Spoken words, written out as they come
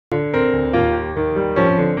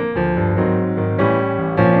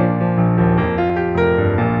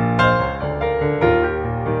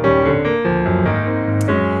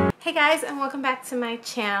guys, and welcome back to my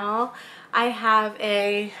channel. I have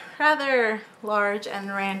a rather large and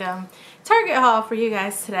random Target haul for you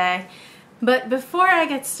guys today. But before I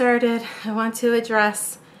get started, I want to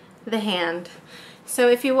address the hand. So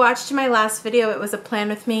if you watched my last video, it was a plan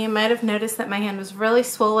with me. You might have noticed that my hand was really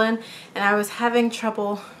swollen and I was having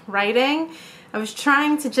trouble writing. I was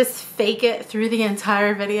trying to just fake it through the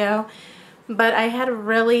entire video, but I had a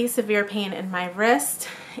really severe pain in my wrist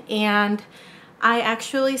and I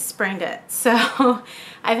actually sprained it. So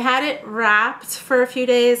I've had it wrapped for a few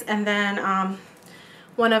days, and then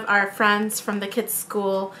one of our friends from the kids'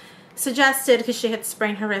 school suggested, because she had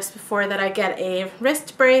sprained her wrist before, that I get a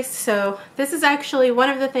wrist brace. So this is actually one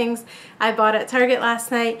of the things I bought at Target last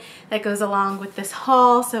night that goes along with this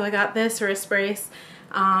haul. So I got this wrist brace.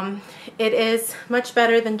 It is much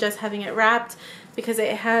better than just having it wrapped because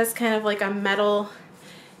it has kind of like a metal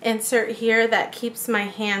insert here that keeps my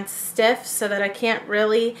hand stiff so that I can't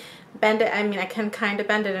really bend it. I mean, I can kind of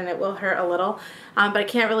bend it and it will hurt a little, but I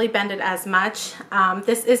can't really bend it as much.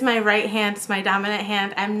 This is my right hand, it's my dominant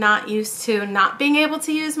hand. I'm not used to not being able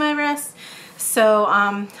to use my wrist, so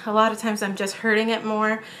a lot of times I'm just hurting it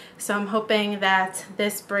more. So I'm hoping that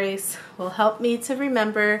this brace will help me to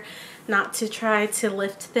remember not to try to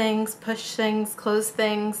lift things, push things, close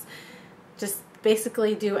things, just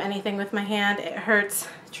basically do anything with my hand. It hurts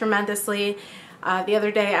tremendously. The other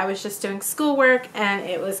day I was just doing schoolwork and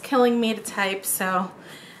it was killing me to type, so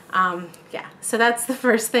yeah, so that's the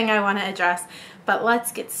first thing I want to address. But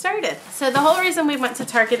let's get started. So the whole reason we went to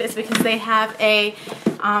Target is because they have a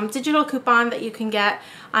digital coupon that you can get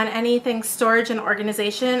on anything storage and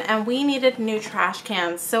organization, and we needed new trash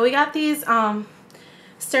cans. So we got these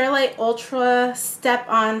Sterilite Ultra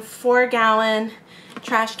Step-On 4-gallon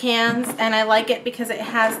trash cans, and I like it because it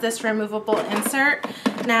has this removable insert.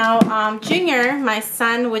 Now Junior, my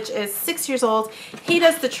son, which is 6 years old, he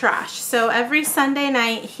does the trash. So every Sunday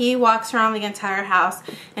night he walks around the entire house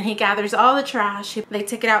and he gathers all the trash. They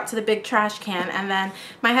take it out to the big trash can, and then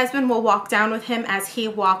my husband will walk down with him as he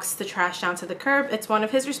walks the trash down to the curb. It's one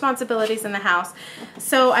of his responsibilities in the house.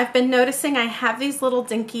 So I've been noticing I have these little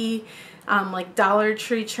dinky like Dollar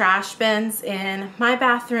Tree trash bins in my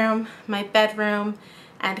bathroom, my bedroom,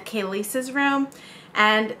 and Keillisse's room,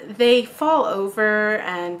 and they fall over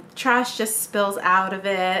and trash just spills out of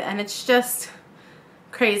it, and it's just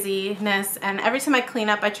craziness. And every time I clean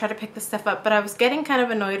up I try to pick the stuff up, but I was getting kind of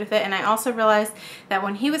annoyed with it, and I also realized that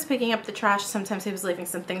when he was picking up the trash sometimes he was leaving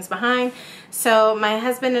some things behind. So my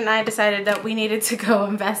husband and I decided that we needed to go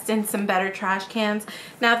invest in some better trash cans.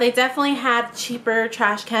 Now they definitely had cheaper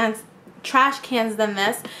trash cans than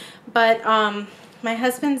this, but my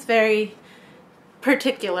husband's very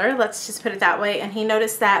particular, let's just put it that way, and he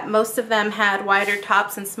noticed that most of them had wider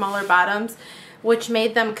tops and smaller bottoms, which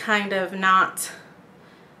made them kind of not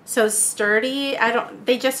so sturdy.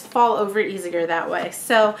 They just fall over easier that way.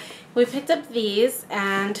 So we picked up these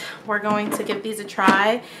and we're going to give these a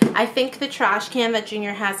try. I think the trash can that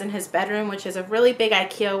Junior has in his bedroom, which is a really big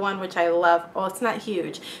IKEA one, which I love. Well, it's not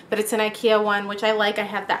huge, but it's an IKEA one, which I like. I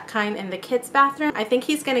have that kind in the kids' bathroom. I think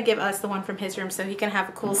he's gonna give us the one from his room so he can have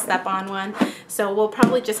a cool step-on one. So we'll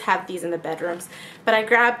probably just have these in the bedrooms. But I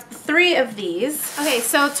grabbed 3 of these. Okay,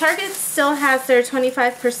 so Target still has their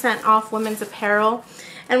 25% off women's apparel.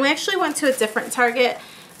 And we actually went to a different Target.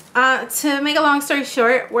 To make a long story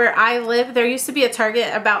short, where I live, there used to be a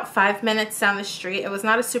Target about 5 minutes down the street. It was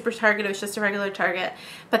not a super Target, it was just a regular Target.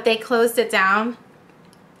 But they closed it down.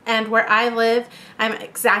 And where I live, I'm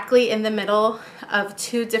exactly in the middle of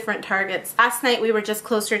 2 different Targets. Last night we were just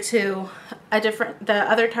closer to the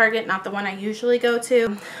other Target, not the one I usually go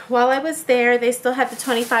to. While I was there, they still had the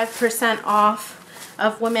 25% off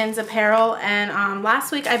of women's apparel. And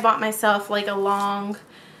last week I bought myself like a long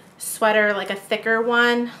sweater, like a thicker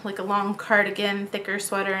one, like a long cardigan, thicker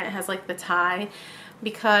sweater, and it has like the tie,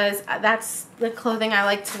 because that's the clothing I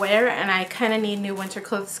like to wear, and I kind of need new winter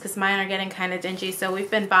clothes because mine are getting kind of dingy. So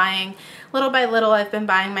we've been buying, little by little, I've been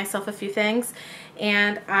buying myself a few things,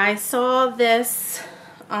 and I saw this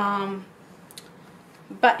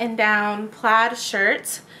button-down plaid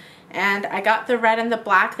shirt, and I got the red and the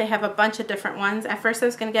black. They have a bunch of different ones. At first I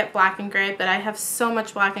was going to get black and gray, but I have so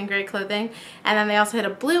much black and gray clothing. And then they also had a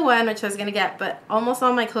blue one, which I was going to get, but almost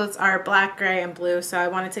all my clothes are black, gray, and blue, so I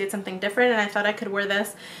wanted to get something different, and I thought I could wear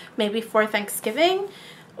this maybe for Thanksgiving,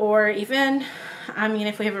 or even, I mean,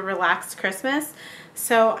 if we have a relaxed Christmas.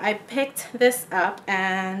 So I picked this up,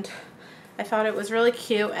 and I thought it was really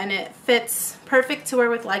cute, and it fits perfect to wear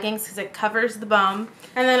with leggings because it covers the bum.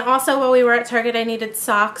 And then also while we were at Target, I needed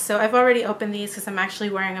socks, so I've already opened these because I'm actually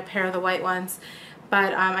wearing a pair of the white ones.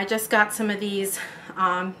 But I just got some of these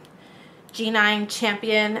G9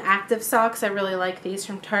 Champion Active Socks. I really like these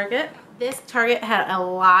from Target. This Target had a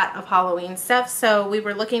lot of Halloween stuff, so we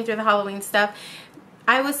were looking through the Halloween stuff.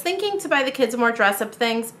 I was thinking to buy the kids more dress-up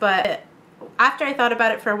things, but after I thought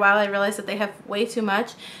about it for a while, I realized that they have way too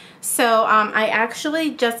much. So I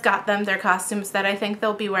actually just got them their costumes that I think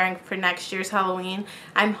they'll be wearing for next year's Halloween.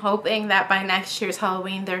 I'm hoping that by next year's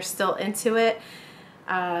Halloween they're still into it.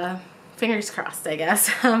 Fingers crossed, I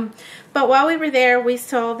guess. But while we were there, we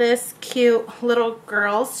saw this cute little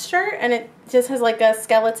girl's shirt, and it just has like a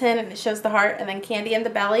skeleton and it shows the heart and then candy in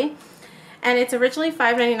the belly. And it's originally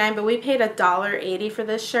 $5.99, but we paid $1.80 for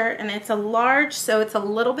this shirt, and it's a large, so it's a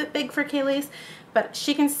little bit big for Keillisse, but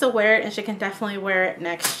she can still wear it, and she can definitely wear it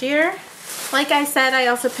next year. Like I said, I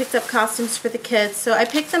also picked up costumes for the kids, so I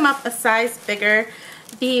picked them up a size bigger.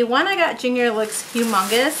 The one I got Junior looks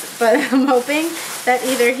humongous, but I'm hoping that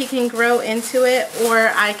either he can grow into it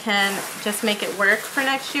or I can just make it work for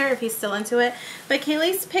next year if he's still into it. But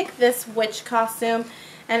Keillisse picked this witch costume,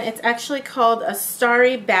 and it's actually called a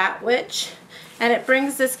Starry Bat Witch, and it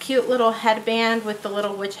brings this cute little headband with the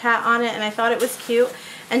little witch hat on it, and I thought it was cute.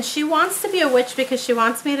 And she wants to be a witch because she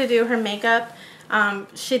wants me to do her makeup.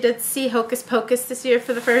 She did see Hocus Pocus this year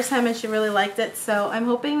for the first time, and she really liked it, so I'm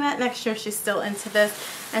hoping that next year she's still into this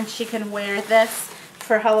and she can wear this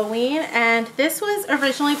for Halloween. And this was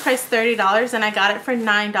originally priced $30, and I got it for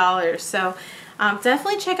 $9, so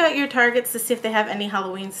definitely check out your Targets to see if they have any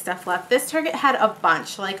Halloween stuff left. This Target had a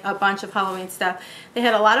bunch, like a bunch of Halloween stuff. They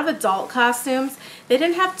had a lot of adult costumes. They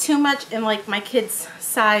didn't have too much in like my kids'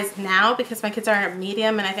 size now because my kids are a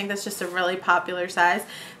medium, and I think that's just a really popular size.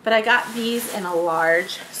 But I got these in a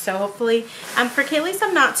large, so hopefully, for Keillisse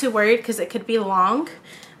I'm not too worried because it could be long.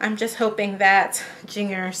 I'm just hoping that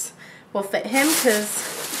Junior's will fit him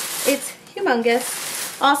because it's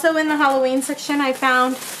humongous. Also in the Halloween section I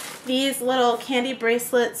found these little candy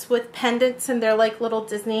bracelets with pendants, and they're like little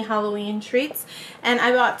Disney Halloween treats, and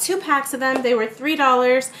I bought 2 packs of them. They were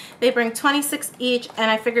 $3. They bring 26 each, and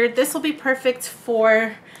I figured this will be perfect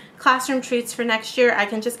for classroom treats for next year. I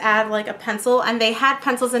can just add like a pencil, and they had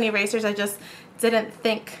pencils and erasers. I just didn't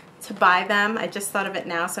think to buy them. I just thought of it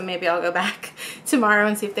now, so maybe I'll go back tomorrow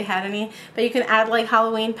and see if they had any. But you can add like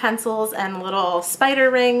Halloween pencils and little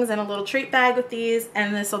spider rings and a little treat bag with these,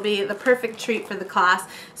 and this will be the perfect treat for the class.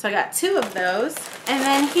 So I got 2 of those. And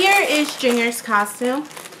then here is Junior's costume.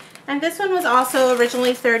 And this one was also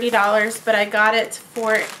originally $30, but I got it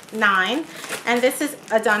for $9. And this is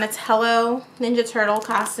a Donatello Ninja Turtle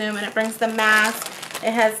costume, and it brings the mask.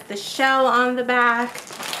 It has the shell on the back.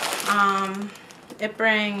 It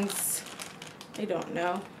brings, I don't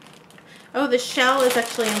know. Oh, the shell is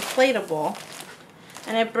actually inflatable.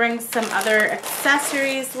 And it brings some other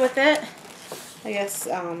accessories with it. I guess,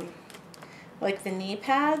 like the knee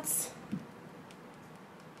pads.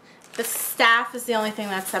 The staff is the only thing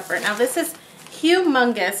that's separate. Now this is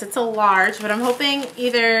humongous. It's a large, but I'm hoping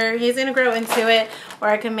either he's going to grow into it or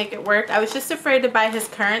I can make it work. I was just afraid to buy his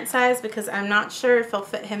current size because I'm not sure if it'll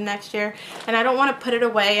fit him next year, and I don't want to put it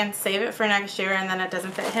away and save it for next year and then it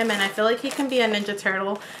doesn't fit him. And I feel like he can be a Ninja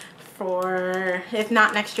Turtle for, if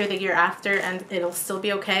not next year, the year after, and it'll still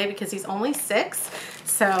be okay because he's only 6.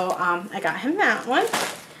 So I got him that one.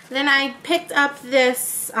 Then I picked up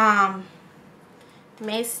this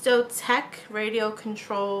Maisto Tech radio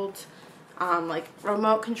controlled like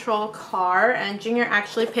remote control car, and Junior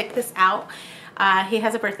actually picked this out. He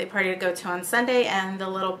has a birthday party to go to on Sunday, and the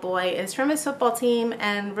little boy is from his football team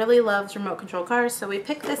and really loves remote control cars, so we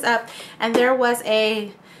picked this up. And there was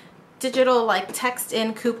a digital like text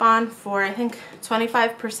in coupon for I think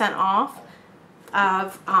 25% off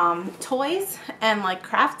of toys and like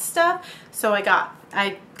craft stuff, so I got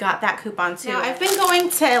that coupon too. Now I've been going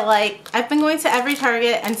to every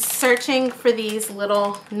Target and searching for these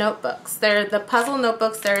little notebooks. They're the puzzle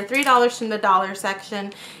notebooks. They're $3 from the dollar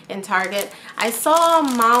section in Target. I saw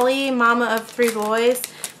Molly, mama of 3 boys,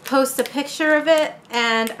 post a picture of it,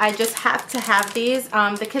 and I just have to have these.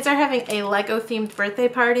 The kids are having a Lego themed birthday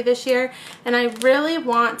party this year, and I really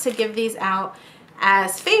want to give these out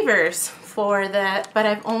as favors for that, but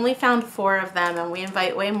I've only found 4 of them, and we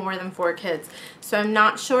invite way more than 4 kids, so I'm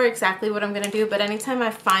not sure exactly what I'm gonna do, but anytime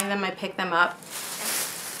I find them I pick them up.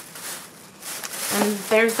 And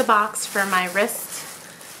there's the box for my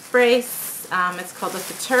wrist brace. It's called a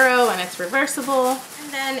Futuro, and it's reversible.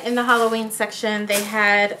 And then in the Halloween section they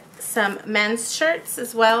had some men's shirts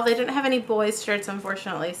as well. They didn't have any boys shirts,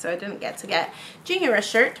 unfortunately, so I didn't get to get Junior a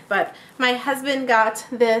shirt, but my husband got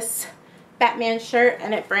this Batman shirt,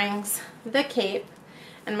 and it brings the cape,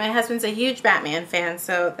 and my husband's a huge Batman fan,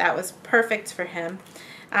 so that was perfect for him.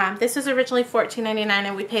 This was originally $14.99,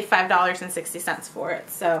 and we paid $5.60 for it,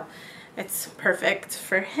 so it's perfect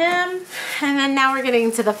for him. And then now we're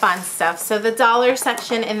getting to the fun stuff. So the dollar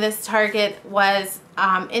section in this Target was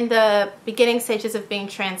in the beginning stages of being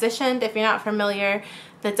transitioned. If you're not familiar,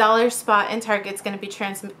 the dollar spot in Target is going to be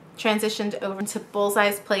transitioned over to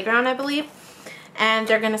Bullseye's playground, I believe. And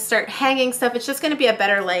they're going to start hanging stuff. It's just going to be a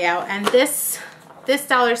better layout. And this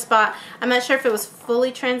dollar spot, I'm not sure if it was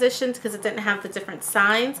fully transitioned because it didn't have the different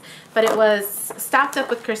signs, but it was stocked up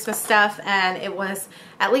with Christmas stuff, and it was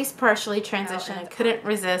at least partially transitioned. I couldn't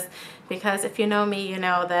resist because if you know me, you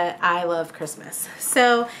know that I love Christmas.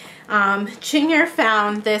 So Junior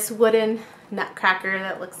found this wooden nutcracker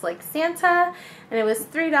that looks like Santa, and it was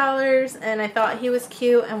 $3, and I thought he was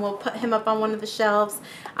cute, and we'll put him up on one of the shelves.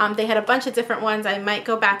 They had a bunch of different ones. I might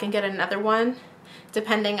go back and get another one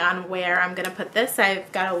depending on where I'm gonna put this. I've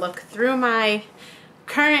got to look through my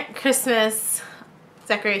current Christmas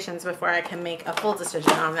decorations before I can make a full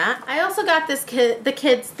decision on that. I also got the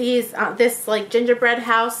kids this like gingerbread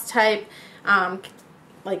house type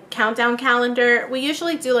like countdown calendar. We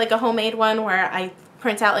usually do like a homemade one where I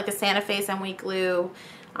print out like a Santa face and we glue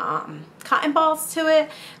cotton balls to it,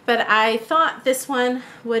 but I thought this one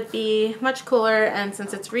would be much cooler, and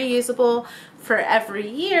since it's reusable for every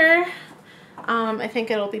year, I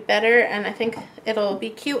think it'll be better, and I think it'll be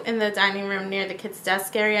cute in the dining room near the kids'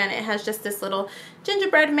 desk area. And it has just this little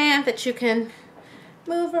gingerbread man that you can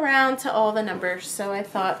move around to all the numbers. So I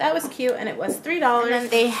thought that was cute, and it was $3. And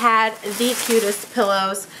they had the cutest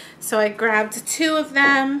pillows, so I grabbed 2 of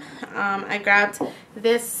them. I grabbed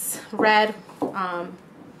this red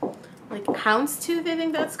like houndstooth, I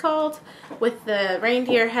think that's called, with the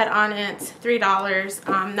reindeer head on it, $3.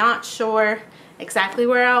 I'm not sure exactly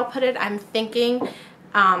where I'll put it. I'm thinking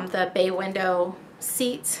the bay window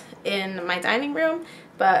seat in my dining room,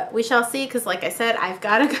 but we shall see, because like I said, I've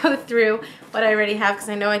got to go through what I already have, because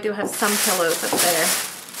I know I do have some pillows up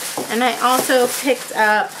there. And I also picked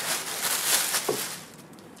up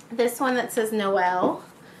this one that says Noel.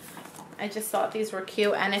 I just thought these were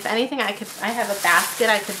cute, and if anything, I have a basket.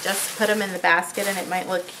 I could just put them in the basket and it might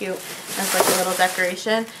look cute as like a little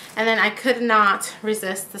decoration. And then I could not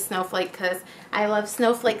resist the snowflake because I love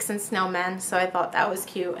snowflakes and snowmen, so I thought that was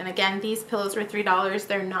cute. And again, these pillows were $3.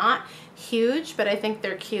 They're not huge, but I think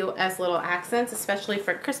they're cute as little accents, especially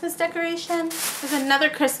for Christmas decoration. There's another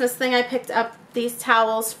Christmas thing. I picked up these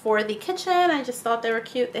towels for the kitchen. I just thought they were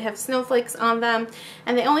cute. They have snowflakes on them,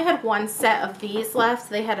 and they only had one set of these left.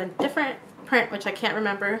 They had a different print, which I can't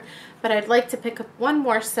remember, but I'd like to pick up one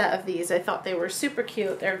more set of these. I thought they were super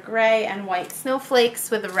cute. They're gray and white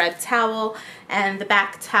snowflakes with a red towel, and the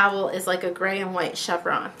back towel is like a gray and white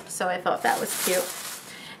chevron, so I thought that was cute.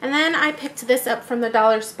 And then I picked this up from the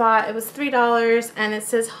dollar spot. It was $3, and it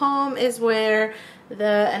says home is where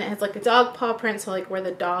and it has like a dog paw print, so like where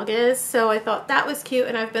the dog is. So I thought that was cute,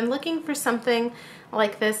 and I've been looking for something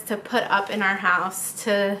like this to put up in our house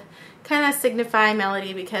to kind of signify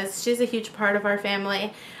Melody, because she's a huge part of our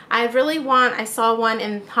family. I saw one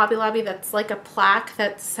in Hobby Lobby that's like a plaque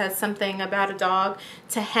that says something about a dog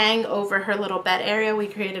to hang over her little bed area we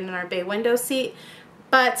created in our bay window seat.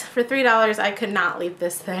 But for $3, I could not leave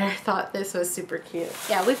this there. I thought this was super cute.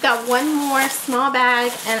 Yeah, we've got one more small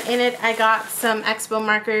bag, and in it I got some Expo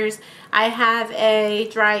markers. I have a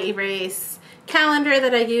dry erase calendar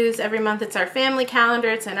that I use every month. It's our family calendar.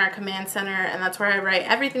 It's in our command center, and that's where I write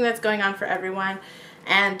everything that's going on for everyone.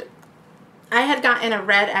 And I had gotten a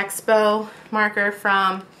red Expo marker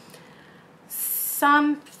from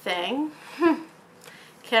something.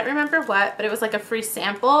 Can't remember what, but it was like a free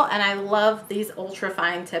sample, and I love these ultra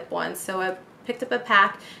fine tip ones. So I picked up a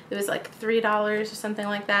pack. It was like $3 or something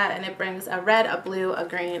like that, and it brings a red, a blue, a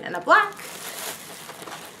green, and a black.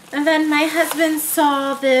 And then my husband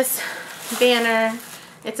saw this banner.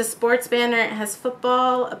 It's a sports banner. It has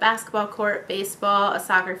football, a basketball court, baseball, a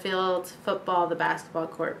soccer field, football, the basketball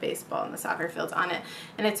court, baseball, and the soccer field on it.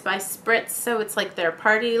 And it's by Spritz, so it's like their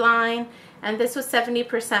party line. And this was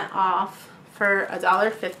 70% off for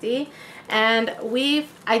 $1.50. And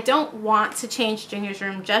I don't want to change Junior's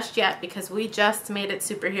room just yet because we just made it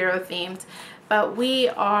superhero themed, but we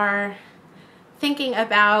are thinking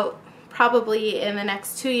about probably in the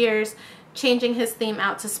next 2 years changing his theme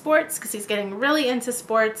out to sports, because he's getting really into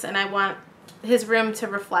sports and I want his room to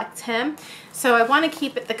reflect him. So I want to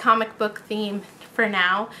keep it the comic book theme for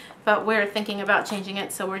now, but we're thinking about changing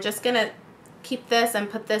it, so we're just gonna keep this and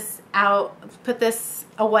put this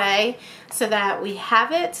away so that we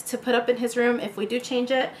have it to put up in his room if we do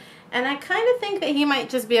change it. And I kind of think that he might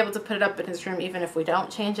just be able to put it up in his room even if we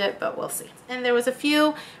don't change it, but we'll see. And there was a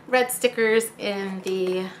few red stickers in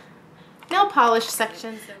the nail polish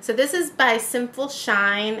section. So this is by Simple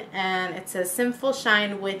Shine, and it says Simple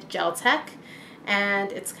Shine with Gel Tech,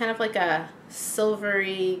 and it's kind of like a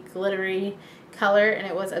silvery, glittery color, and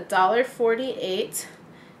it was $1.48,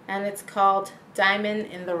 and it's called Diamond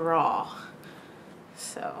in the Raw.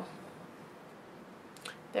 So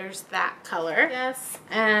there's that color. Yes,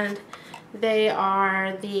 and they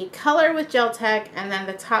are the color with Gel Tech and then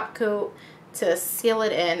the top coat to seal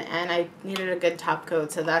it in, and I needed a good top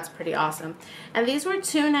coat, so that's pretty awesome. And these were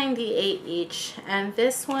 $2.98 each, and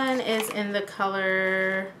this one is in the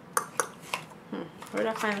color, where did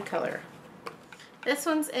I find the color? This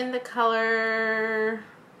one's in the color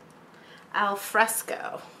Al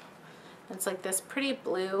Fresco. It's like this pretty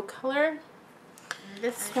blue color.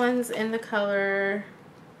 This one's in the color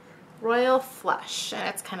Royal Flush, and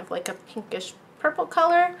it's kind of like a pinkish purple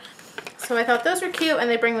color. So I thought those were cute, and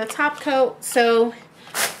they bring the top coat, so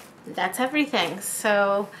that's everything.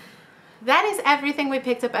 So that is everything we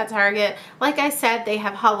picked up at Target. Like I said, they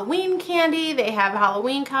have Halloween candy, they have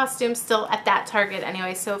Halloween costumes still at that Target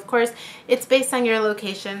anyway, so of course it's based on your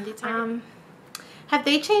location. Have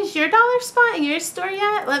they changed your dollar spot in your store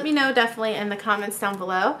yet? Let me know definitely in the comments down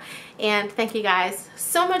below. And thank you guys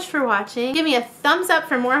so much for watching. Give me a thumbs up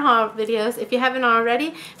for more haul videos. If you haven't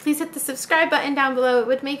already, please hit the subscribe button down below. It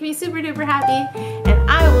would make me super duper happy. And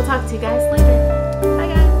I will talk to you guys later.